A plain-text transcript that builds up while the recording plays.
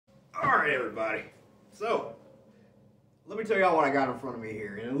Alright everybody, so let me tell y'all what I got in front of me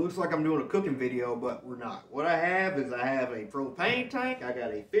here. And it looks like I'm doing a cooking video, but we're not. What I have is I have a propane tank, I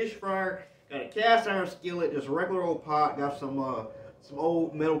got a fish fryer, got a cast iron skillet, just a regular old pot, got some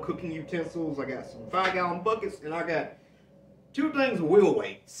old metal cooking utensils, I got some 5-gallon buckets, and I got two things of wheel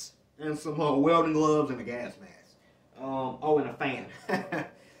weights, and some welding gloves and a gas mask. Oh, and a fan.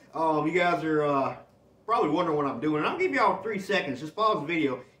 You guys are probably wondering what I'm doing, and I'll give y'all 3 seconds. Just pause the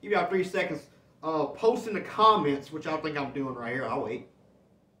video, give y'all 3 seconds. Post in the comments what y'all think I'm doing right here. I'll wait.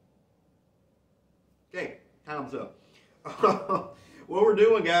 Okay, time's up. What we're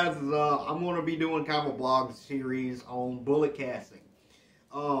doing, guys, is I'm going to be doing kind of a vlog series on bullet casting.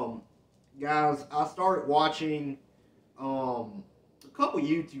 Guys, I started watching a couple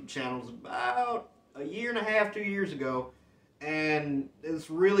YouTube channels about a year and a half, 2 years ago, and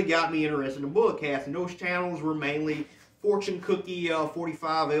it's really got me interested in bullet casting. Those channels were mainly Fortune Cookie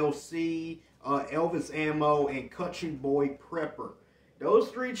 45LC, Elvis Ammo, and Country Boy Prepper. Those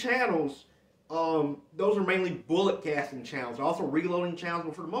 3 channels, those are mainly bullet casting channels. They're also reloading channels,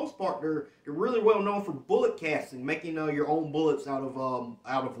 but for the most part, they're really well known for bullet casting, making your own bullets out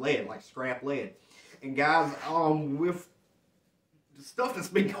of lead, like scrap lead. And guys, with the stuff that's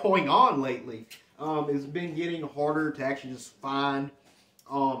been going on lately, it's been getting harder to actually just find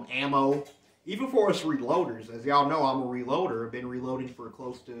ammo. Even for us reloaders, as y'all know, I'm a reloader. I've been reloading for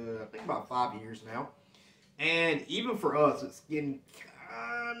close to, I think, about 5 years now. And even for us, it's getting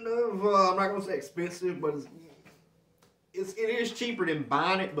kind of, I'm not going to say expensive, but it is cheaper than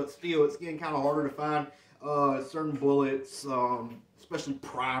buying it, but still, it's getting kind of harder to find certain bullets, especially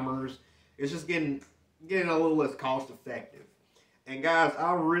primers. It's just getting a little less cost effective. And guys,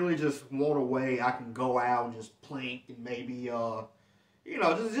 I really just want a way I can go out and just plank and maybe, you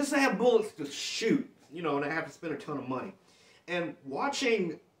know, just have bullets to shoot, you know, and I have to spend a ton of money. And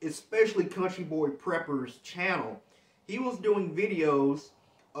watching, especially Country Boy Prepper's channel, he was doing videos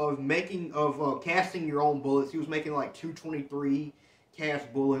of casting your own bullets. He was making like 223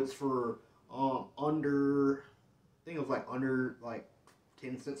 cast bullets for under, I think it was like under like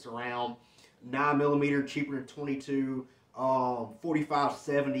 10 cents a round, 9mm, cheaper than 22.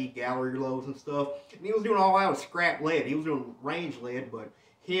 4570 gallery loads and stuff, and he was doing all out of scrap lead. He was doing range lead, but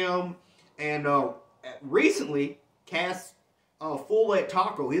him and recently Cast Full Lead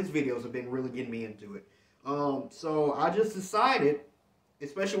Taco, his videos have been really getting me into it. So I just decided,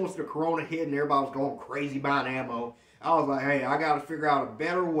 especially once the corona hit and everybody was going crazy buying ammo, I was like, hey, I got to figure out a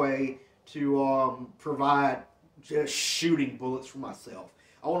better way to provide just shooting bullets for myself.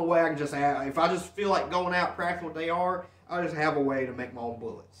 I want a way I can just have, if I just feel like going out practicing what they are, I just have a way to make my own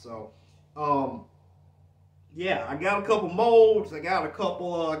bullets. So, yeah, I got a couple molds. I got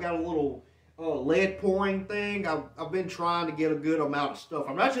a little lead pouring thing. I've been trying to get a good amount of stuff.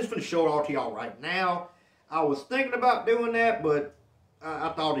 I'm not just going to show it all to y'all right now. I was thinking about doing that, but I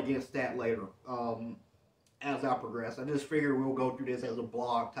thought against that later as I progress. I just figured we'll go through this as a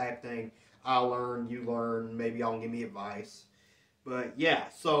blog type thing. I learn, you learn, maybe y'all can give me advice. But yeah,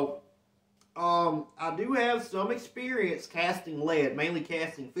 so I do have some experience casting lead, mainly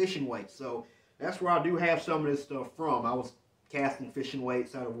casting fishing weights. So that's where I do have some of this stuff from. I was casting fishing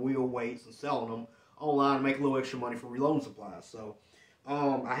weights out of wheel weights and selling them online to make a little extra money for reloading supplies. So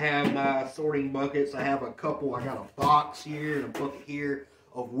I have my sorting buckets. I have I got a box here and a bucket here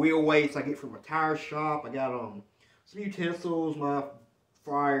of wheel weights I get from a tire shop. I got some utensils, my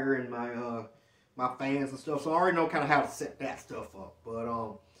fryer and my fans and stuff, so I already know kind of how to set that stuff up. But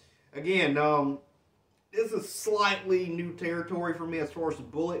again, this is slightly new territory for me as far as the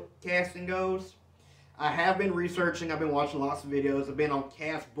bullet casting goes. I have been researching, I've been watching lots of videos, I've been on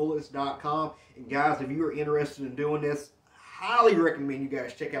castbullets.com, and guys, if you are interested in doing this, highly recommend you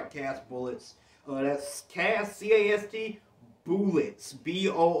guys check out Cast Bullets. That's Cast, C-A-S-T, Bullets,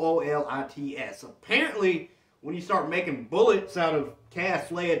 B-O-O-L-I-T-S. Apparently, when you start making bullets out of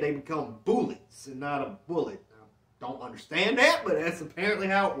cast lead, they become bullets and not a bullet. I don't understand that, but that's apparently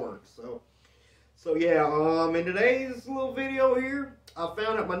how it works. So yeah, in today's little video here, I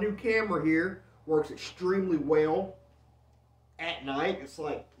found out my new camera here works extremely well at night. It's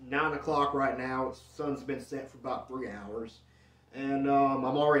like 9 o'clock right now. The sun's been set for about 3 hours. And I'm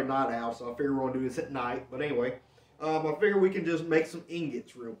already not out, so I figure we're going to do this at night. But anyway, I figure we can just make some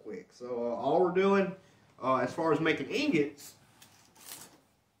ingots real quick. So all we're doing, as far as making ingots,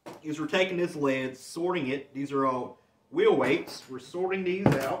 is we're taking this lead, sorting it. These are all wheel weights. We're sorting these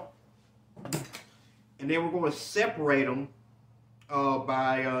out. And then we're going to separate them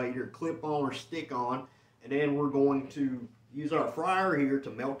by either clip-on or stick-on. And then we're going to use our fryer here to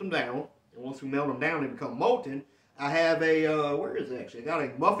melt them down. And once we melt them down and become molten, I have a, where is it actually? I got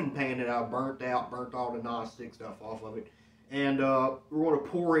a muffin pan that I burnt all the non-stick stuff off of it. And we're going to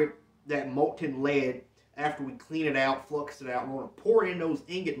pour it, that molten lead, after we clean it out, flux it out. We're going to pour it in those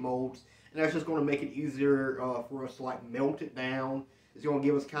ingot molds, and that's just going to make it easier for us to like melt it down. It's going to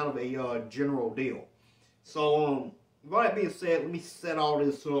give us kind of a general deal. So, with all that being said, let me set all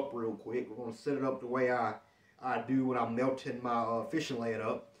this up real quick. We're going to set it up the way I do when I'm melting my fishing lead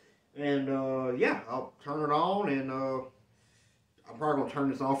up. And yeah, I'll turn it on, and I'm probably going to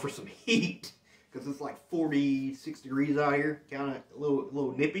turn this on for some heat, because it's like 46 degrees out here, kind of a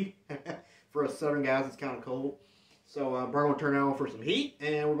little nippy. For us southern guys, it's kind of cold. So I'm probably going to turn it on for some heat,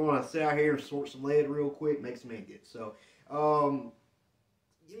 and we're going to sit out here and sort some lead real quick, make some ingots. So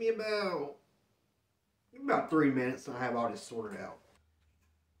give me about 3 minutes, and I'll have all this sorted out.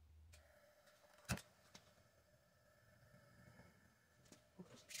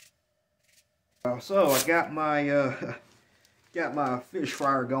 So I got my fish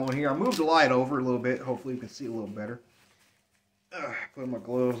fryer going here. I moved the light over a little bit. Hopefully you can see a little better. Put my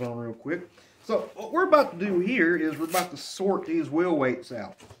gloves on real quick. So what we're about to do here is we're about to sort these wheel weights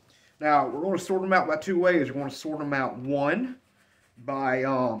out. Now we're going to sort them out by 2 ways. We're going to sort them out, one, by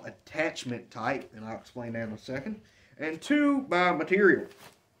attachment type, and I'll explain that in a second, and 2, by material.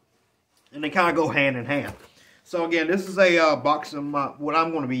 And they kind of go hand in hand. So again, this is a box of what I'm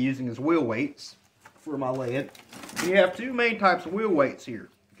going to be using as wheel weights for my lead. You have 2 main types of wheel weights here,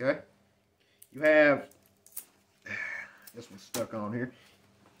 okay? You have, this one's stuck on here.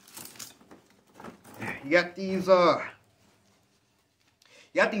 You got these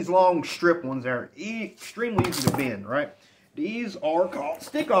long strip ones that are extremely easy to bend, right? These are called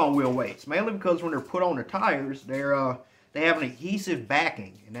stick-on wheel weights, mainly because when they're put on the tires, they have an adhesive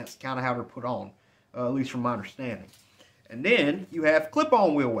backing, and that's kind of how they're put on. At least from my understanding. And then you have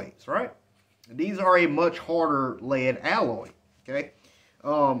clip-on wheel weights, right? And these are a much harder lead alloy, okay?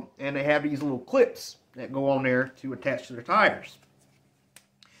 And they have these little clips that go on there to attach to the tires.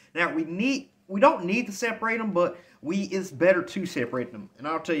 Now we don't need to separate them, but it's better to separate them, and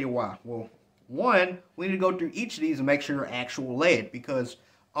I'll tell you why. Well, one, we need to go through each of these and make sure they're actual lead, because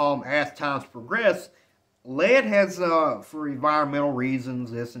as times progress, lead has for environmental reasons,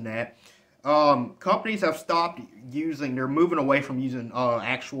 this and that. Companies have stopped using, they're moving away from using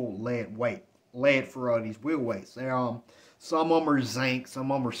actual lead for these wheel weights. Some of them are zinc,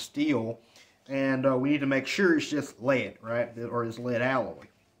 some of them are steel, and we need to make sure it's just lead, right, or it's lead alloy.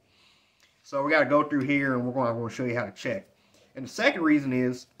 So we got to go through here, and I'm going to show you how to check. And the second reason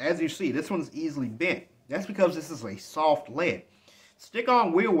is, as you see, this one's easily bent. That's because this is a soft lead.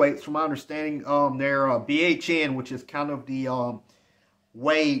 Stick-on wheel weights, from my understanding, they're BHN, which is kind of the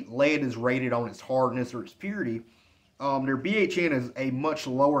way lead is rated on its hardness or its purity. Their BHN is a much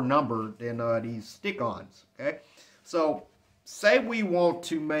lower number than these stick-ons, okay? So, say we want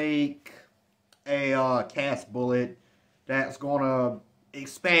to make a cast bullet that's going to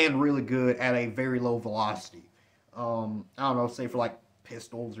expand really good at a very low velocity. I don't know, say for like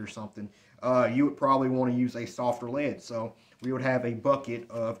pistols or something, you would probably want to use a softer lead. So, we would have a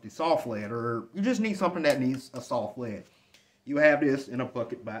bucket of the soft lead, or you just need something that needs a soft lead. You have this in a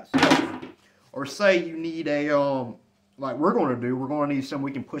bucket by itself. Or say you need a, like we're going to need something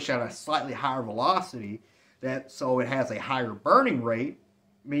we can push at a slightly higher velocity, so it has a higher burning rate,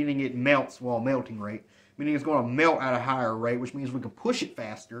 meaning it melts, melting rate, meaning it's going to melt at a higher rate, which means we can push it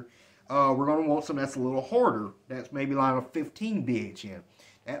faster. We're going to want something that's a little harder, that's maybe like a 15 BHN.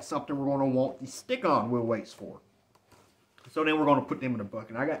 That's something we're going to want the stick-on wheel weights for. So then we're going to put them in a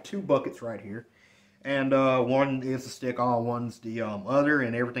bucket. I got 2 buckets right here. And one is the stick-on, one's the other,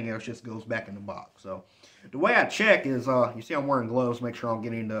 and everything else just goes back in the box. So the way I check is, you see I'm wearing gloves, make sure I'm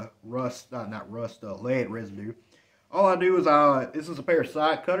getting the lead residue. All I do is, this is a pair of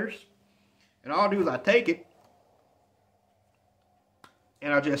side cutters, and all I do is I take it,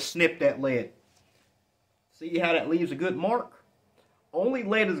 and I just snip that lead. See how that leaves a good mark? Only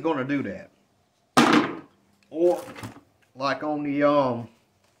lead is going to do that. Or, like on the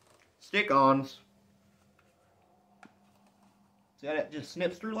stick-ons, see how that just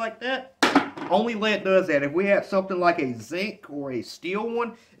snips through like that? Only lead does that. If we have something like a zinc or a steel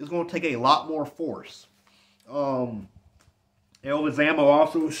one, it's going to take a lot more force. Elvis Ammo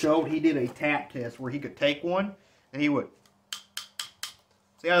also showed he did a tap test where he could take one and he would,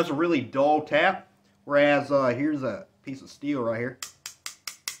 see how it's a really dull tap? Whereas here's a piece of steel right here.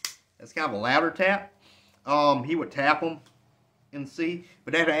 That's kind of a louder tap. He would tap them and see,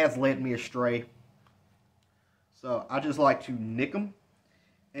 but that has led me astray. So I just like to nick them.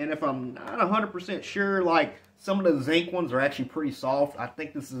 And if I'm not 100% sure, like some of the zinc ones are actually pretty soft. I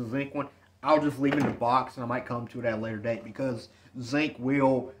think this is a zinc one. I'll just leave it in the box, and I might come to it at a later date, because zinc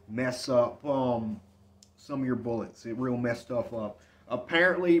will mess up some of your bullets. It will mess stuff up.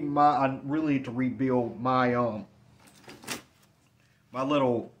 Apparently, I really need to rebuild my my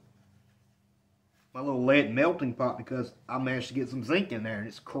little lead melting pot, because I managed to get some zinc in there, and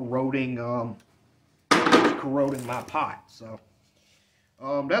it's corroding my pot. So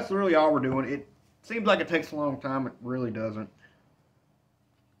that's really all we're doing. It seems like it takes a long time. It really doesn't.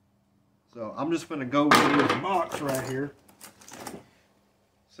 So I'm just gonna go to this box right here.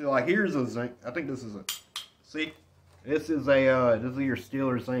 See, like, here's a zinc. I think this is a. See, this is your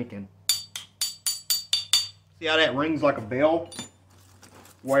Steeler zinc, and see how that rings like a bell?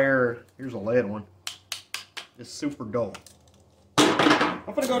 Where here's a lead one. It's super dull.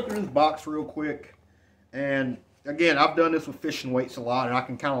 I'm gonna go through this box real quick, and again, I've done this with fishing weights a lot, and I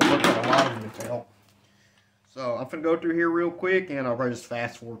can kind of look at a lot of them and tell. So I'm gonna go through here real quick, and I'll probably just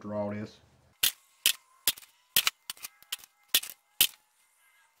fast forward through all this.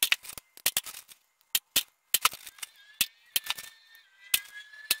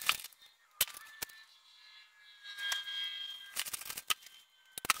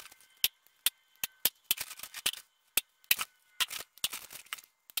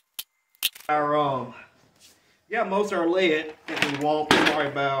 Most of our lead that we want, probably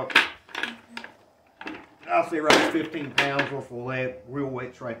about, I'll say around 15 pounds worth of lead, real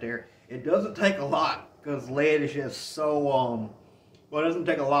weights right there. It doesn't take a lot, because lead is just so, well, it doesn't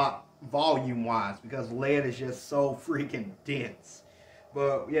take a lot volume-wise, because lead is just so freaking dense.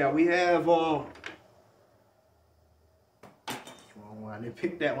 But, yeah, we have, wrong one. I didn't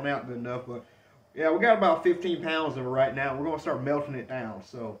pick that one out good enough, but, yeah, we got about 15 pounds of it right now. We're going to start melting it down,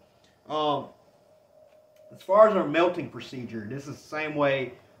 so, as far as our melting procedure, this is the same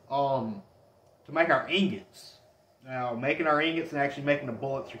way to make our ingots. Now, making our ingots and actually making the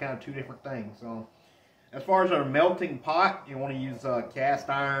bullets are kind of two different things. As far as our melting pot, you want to use cast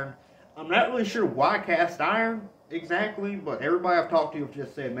iron. I'm not really sure why cast iron exactly, but everybody I've talked to have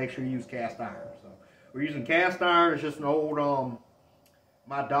just said make sure you use cast iron. So we're using cast iron. It's just an old,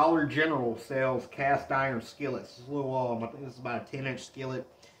 my Dollar General sells cast iron skillets. It's a little, I think this is about a 10-inch skillet.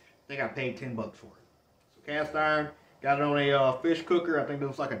 I think I paid $10 for it. Cast iron, got it on a fish cooker. I think it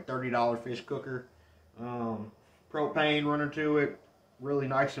looks like a $30 fish cooker. Propane running to it, really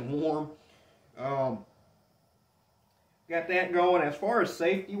nice and warm. Got that going. As far as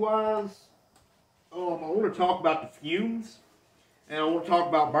safety wise, I want to talk about the fumes, and I want to talk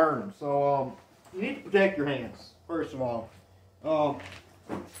about burns. So you need to protect your hands first of all. Trying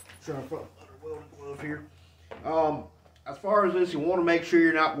to put another welding glove here. As far as this, you want to make sure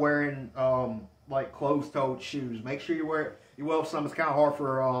you're not wearing like closed-toed shoes. Make sure you wear some. It's kind of hard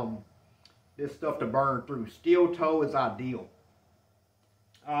for this stuff to burn through. Steel toe is ideal.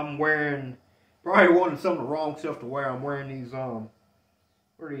 I'm wearing probably wanting some of the wrong stuff to wear. I'm wearing these what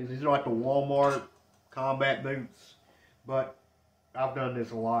are these? These are like the Walmart combat boots, but I've done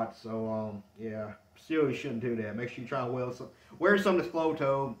this a lot, so yeah. Still, you shouldn't do that. Make sure you try and wear some that's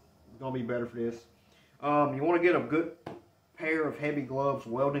closed-toed. It's gonna be better for this. You want to get a good pair of heavy gloves.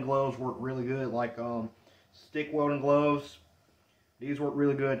 Welding gloves work really good, like stick welding gloves. These work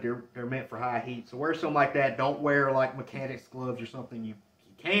really good. They're meant for high heat. So wear something like that. Don't wear like mechanics gloves or something. You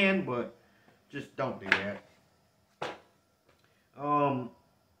can, but just don't do that.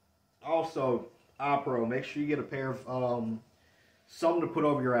 Also, eye pro. Make sure you get a pair of something to put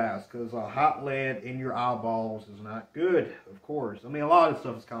over your eyes, because hot lead in your eyeballs is not good. Of course. I mean, a lot of this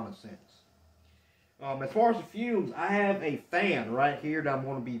stuff is common sense. As far as the fumes, I have a fan right here that I'm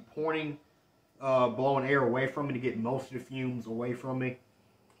going to be pointing, blowing air away from me to get most of the fumes away from me.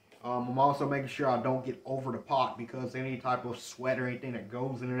 I'm also making sure I don't get over the pot, because any type of sweat or anything that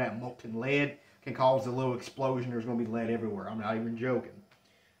goes into that molten lead can cause a little explosion. There's going to be lead everywhere. I'm not even joking.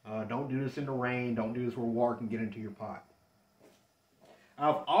 Don't do this in the rain. Don't do this where water can get into your pot.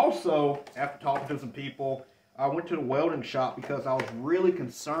 I've also, after talking to some people, I went to the welding shop because I was really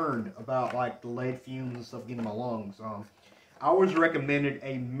concerned about like the lead fumes and stuff getting in my lungs. I was recommended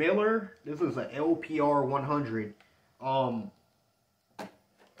a Miller. This is an LPR 100.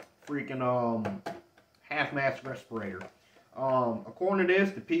 Half-mass respirator. According to this,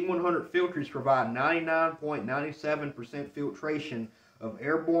 the P100 filters provide 99.97% filtration of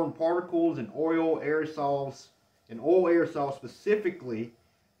airborne particles and oil aerosols, specifically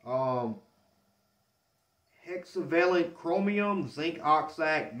hexavalent chromium, zinc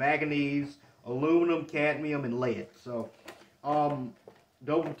oxide, manganese, aluminum, cadmium, and lead. So,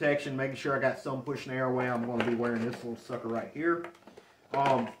 double protection, making sure I got some pushing air away. I'm going to be wearing this little sucker right here.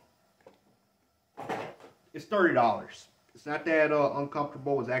 It's $30. It's not that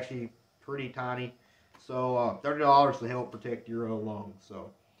uncomfortable. It's actually pretty tiny. So $30 to help protect your lungs. So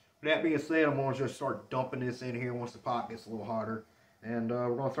with that being said, I'm going to just start dumping this in here once the pot gets a little hotter. And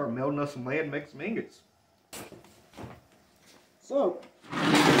we're going to start melting us some lead and make some ingots. So,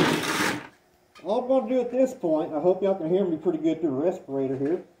 all I'm going to do at this point, I hope y'all can hear me pretty good through the respirator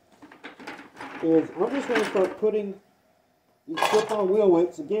here, is I'm just going to start putting these clip-on wheel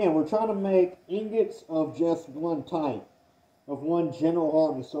weights. Again, we're trying to make ingots of just one type, of one general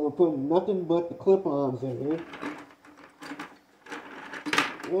hardness. So we're putting nothing but the clip-ons in here.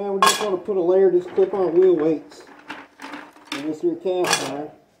 And we're just going to put a layer of these clip-on wheel weights in this here cast iron.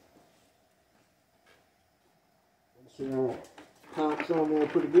 Make sure top's on there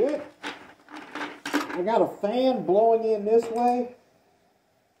pretty good. I got a fan blowing in this way.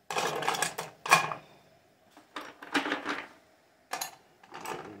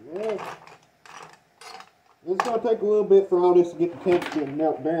 It's going to take a little bit for all this to get the temperature to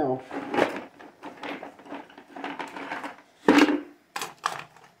melt down.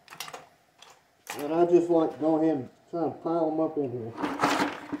 And I just like to go ahead and try and pile them up in here.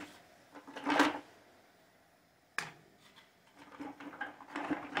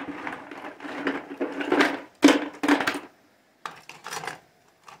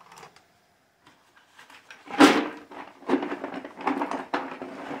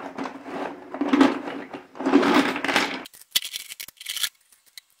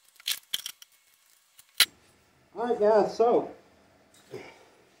 Alright guys, so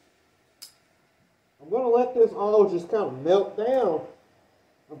I'm going to let this all just kind of melt down.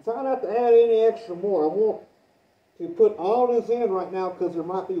 I'm trying not to add any extra more. I want to put all this in right now because there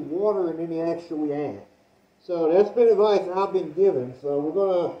might be water in any extra we add. So that's been advice I've been given. So we're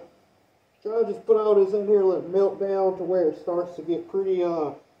going to try to just put all this in here, let it melt down to where it starts to get pretty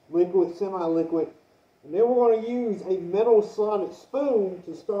liquid, semi-liquid. And then we're going to use a metal slotted spoon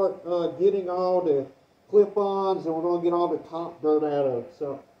to start getting all the clip-ons, and we're going to get all the top dirt out of it.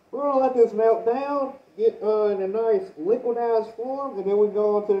 So we're going to let this melt down, get in a nice liquidized form, and then we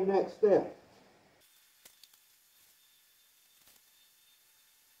go on to the next step.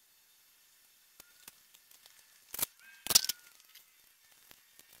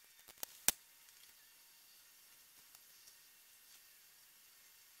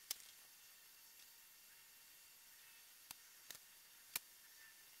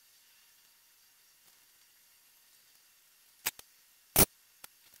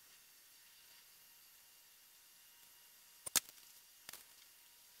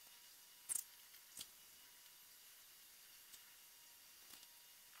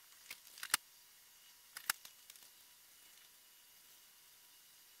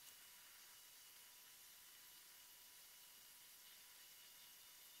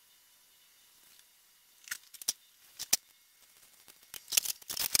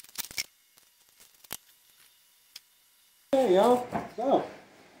 Okay, y'all. So,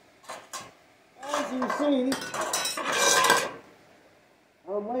 as you see,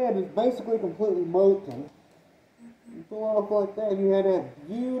 our lead is basically completely molten. You pull off like that, you have that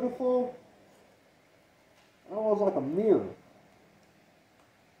beautiful, almost like a mirror.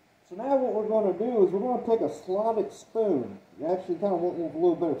 So now what we're going to do is we're going to take a slotted spoon. You actually kind of want a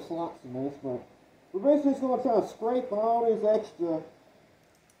little bit of slots in this, but we're basically just going to try to scrape all this extra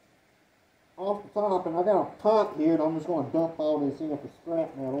off the top, and I got a pot here and I'm just going to dump all this in for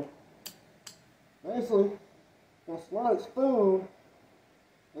scrap metal. Basically, that slotted spoon,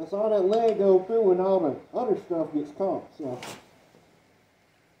 that's all that lead goes through and all the other stuff gets caught. So,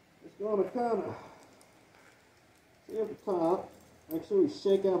 just going to kind of see at the top, make sure we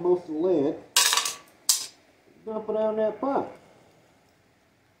shake out most of the lead, dump it out in that pot.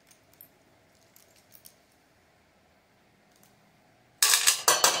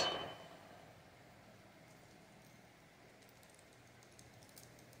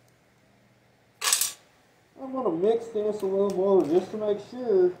 I'm going to mix this a little more just to make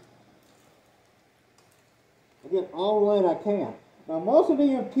sure I get all the lead I can. Now most of the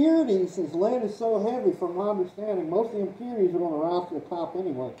impurities, since lead is so heavy from my understanding, most of the impurities are going to rise to the top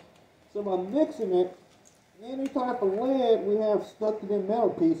anyway. So by mixing it, any type of lead we have stuck it in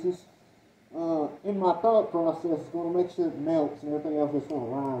metal pieces, in my thought process is going to make sure it melts and everything else is going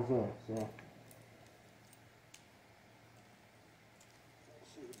to rise up. So, make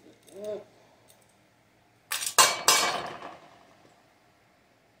sure we get that.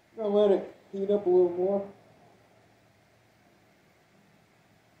 I'm going to let it heat up a little more.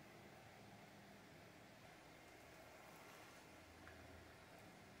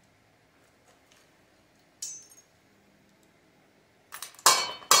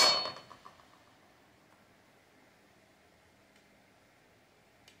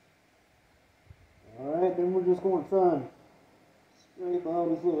 just going to try and scrape all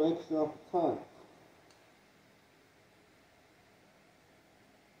this little extra off the top.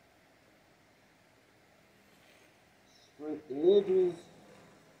 Scrape the edges.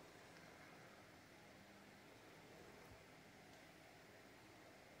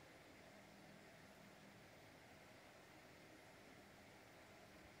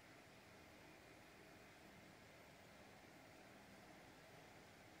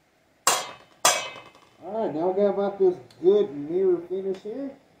 Alright, now we got about this good mirror finish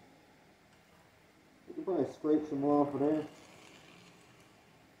here. We can probably scrape some more off of there.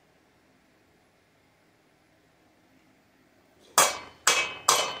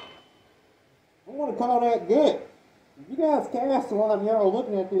 I want to call that good. If you guys cast a lot and y'all are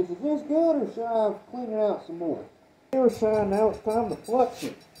looking at this, is this good or should I clean it out some more? Mirror shine, now it's time to flux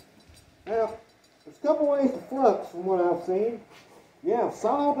it. Now, there's a couple ways to flux from what I've seen. You have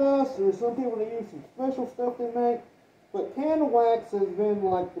sawdust, or some people that use some special stuff they make, but candle wax has been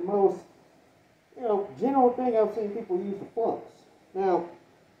like the most, general thing I've seen people use to flux. Now,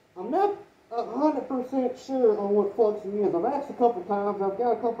 I'm not 100% sure on what fluxing is. I've asked a couple times, I've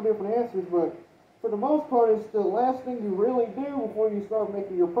got a couple different answers, but for the most part, it's the last thing you really do before you start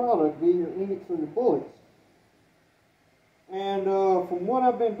making your product, be it your ingots or your bullets. And from what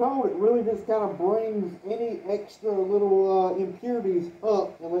I've been told, it really just kind of brings any extra little impurities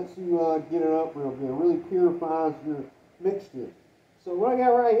up and lets you get it up real good. It really purifies your mixture. So what I got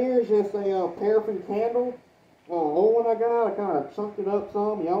right here is just a paraffin candle. Old one I got, I kind of chunked it up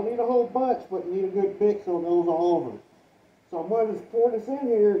some. You don't need a whole bunch, but you need a good bit so it goes all over. So I'm going to just pour this in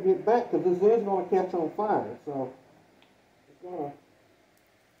here and get back, because this is going to catch on fire. So just going to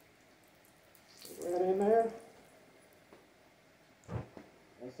put that in there.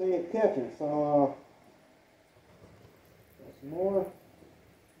 I see it catching, so got some more.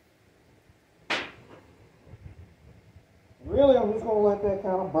 Really, I'm just going to let that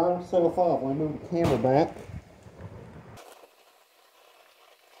kind of burn itself off when I move the camera back.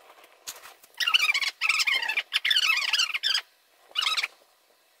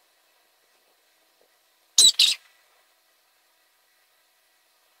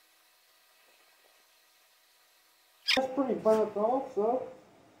 That's pretty burnt off, so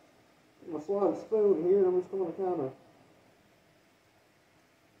I'm going to slide a spoon here, and I'm just going to kind of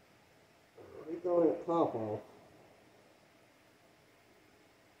rake all that top off.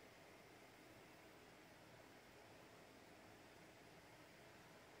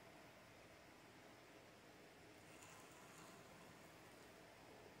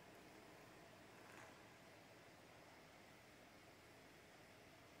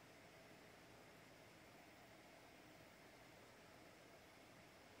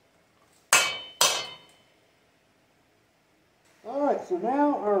 Alright, so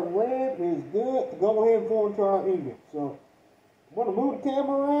now our lead is good to go ahead and pour into our ingot. So I'm going to move the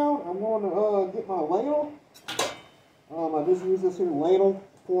camera around. I'm going to get my ladle. I just use this here ladle to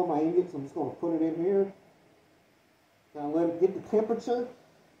pour my ingots. I'm just going to put it in here. Kind of let it get the temperature.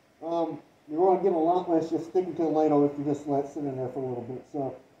 You're going to get a lot less just sticking to the ladle if you just let it sit in there for a little bit.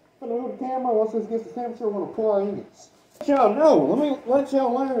 So I'm going to move the camera. Once this gets the temperature, we're going to pour our ingots. Let y'all know, let me let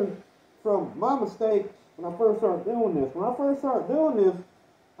y'all learn from my mistake when I first started doing this. When I first started doing this,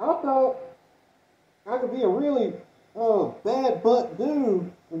 I thought I could be a really bad butt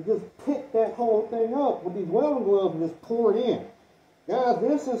dude and just pick that whole thing up with these welding gloves and just pour it in. Guys,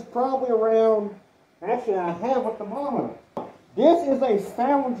 this is probably around, actually I have a thermometer. This is a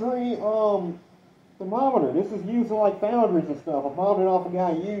foundry thermometer. This is used in like foundries and stuff. I bought it off a guy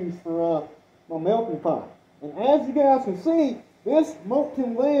I used for my melting pot. And as you guys can see, this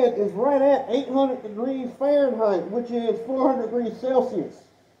molten lead is right at 800 degrees Fahrenheit, which is 400 degrees Celsius.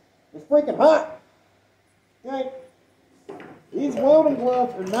 It's freaking hot. Okay? These welding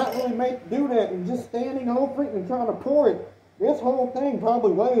gloves are not really made to do that, and just standing over it and trying to pour it, this whole thing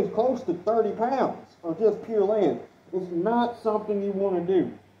probably weighs close to 30 pounds of just pure lead. It's not something you want to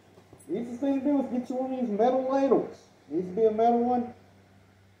do. The easiest thing to do is get you one of these metal ladles. It needs to be a metal one,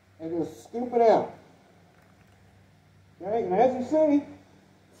 and just scoop it out. Okay, and as you see,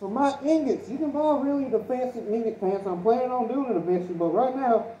 for my ingots, you can buy really the fancy ingot pans. I'm planning on doing it eventually, but right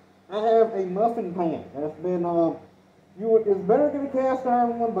now, I have a muffin pan. That's been, it's better than a cast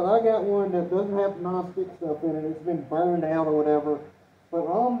iron one, but I got one that doesn't have the non-stick stuff in it. It's been burned out or whatever. But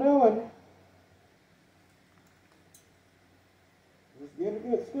all I'm doing, just getting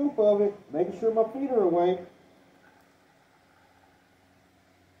a good scoop of it, making sure my feet are awake,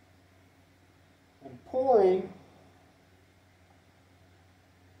 and pouring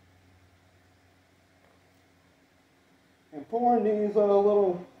these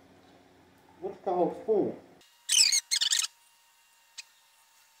little, what's called spoons.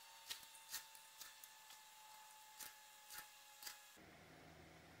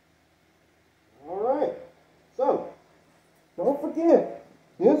 forget,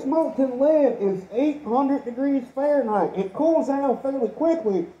 this molten lead is 800 degrees Fahrenheit. It cools down fairly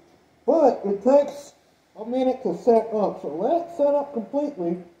quickly, but it takes a minute to set up. So let it set up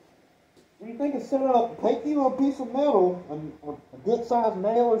completely. When you think it's set up, take you a piece of metal, a good sized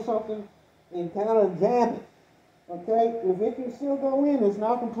nail or something, and kind of jam it. Okay? If it can still go in, it's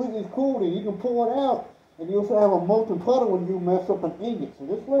not completely cooled, and you can pull it out, and you also have a molten puddle when you mess up an ingot. So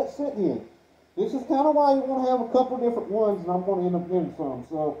just let it sit in. This is kind of why you want to have a couple different ones, and I'm going to end up getting some.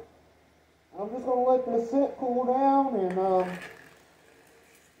 So I'm just going to let this sit, cool down, and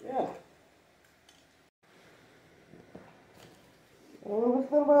yeah. Well, it's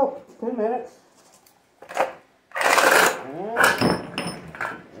been about 10 minutes. And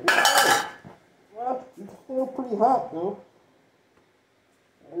well, it's still pretty hot though.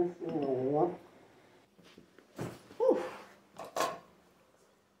 There's still one.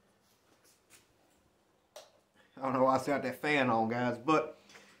 I don't know why I got that fan on, guys, but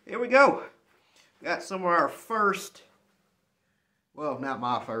here we go. Got some of our first, well, not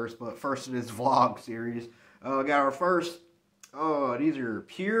my first, but first in this vlog series. Got our first, these are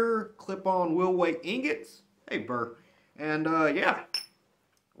pure clip-on wheel weight ingots. Hey, Burr. And, yeah,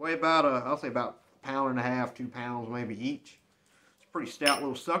 weigh about, I'll say about 1.5 pounds, 2 pounds maybe each. It's pretty stout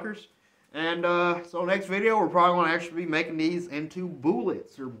little suckers. And, so next video, we're probably going to actually be making these into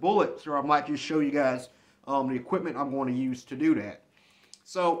bullets, or I might just show you guys the equipment I'm going to use to do that.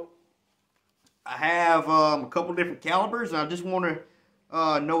 So, I have a couple different calibers, and I just want to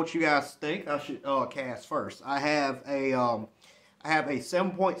know what you guys think. I should cast first. I have a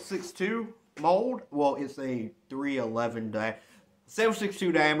 7.62 mold. Well, it's a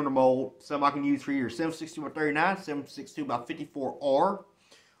 7.62 diameter mold. Some I can use for your 7.62 by 39, 7.62 by 54R.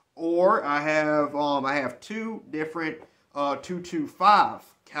 Or I have two different 225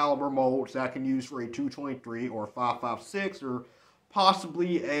 caliber molds that I can use for a 223 or 5.56 or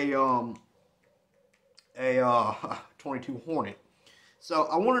possibly a 22 Hornet. So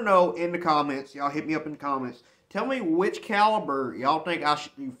I want to know in the comments, y'all hit me up in the comments, tell me which caliber y'all think I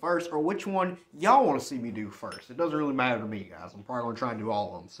should do first, or which one y'all want to see me do first. It doesn't really matter to me, guys. I'm probably going to try and do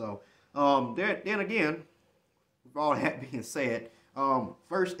all of them. So then again, with all that being said,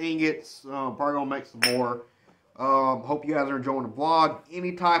 first ingots, probably going to make some more. Hope you guys are enjoying the vlog.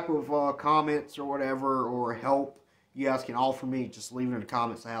 Any type of comments or whatever, or help you guys can offer me, just leave it in the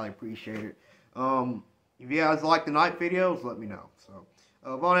comments. I highly appreciate it. If you guys like the night videos, let me know. So,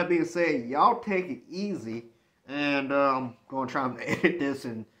 with all that being said, y'all take it easy, and I'm going to try and edit this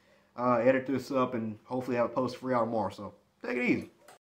up, and hopefully have it posted for y'all tomorrow. So, take it easy.